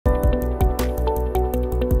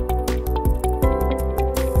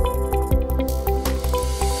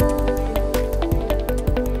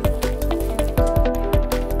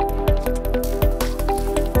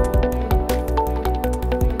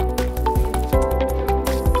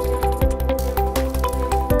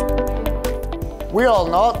We all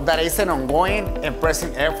know that it's an ongoing and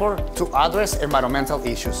pressing effort to address environmental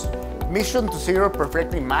issues. Mission to Zero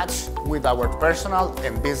perfectly matched with our personal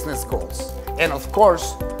and business goals. And of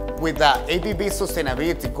course, with the ABB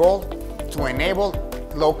sustainability goal to enable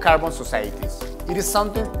low-carbon societies. It is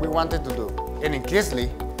something we wanted to do, and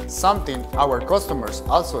increasingly, something our customers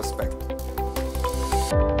also expect.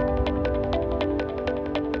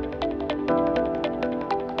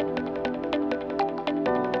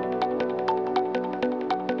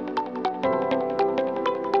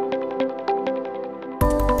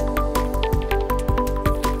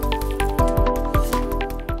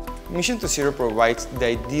 Mission to Zero provides the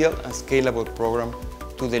ideal and scalable program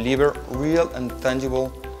to deliver real and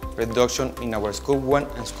tangible reduction in our Scope 1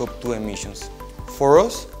 and Scope 2 emissions. For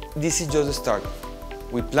us, this is just the start.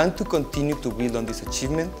 We plan to continue to build on this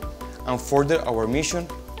achievement and further our mission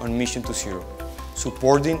on Mission to Zero,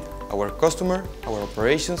 supporting our customer, our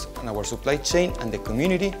operations, and our supply chain and the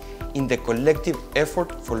community in the collective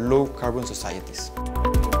effort for low-carbon societies.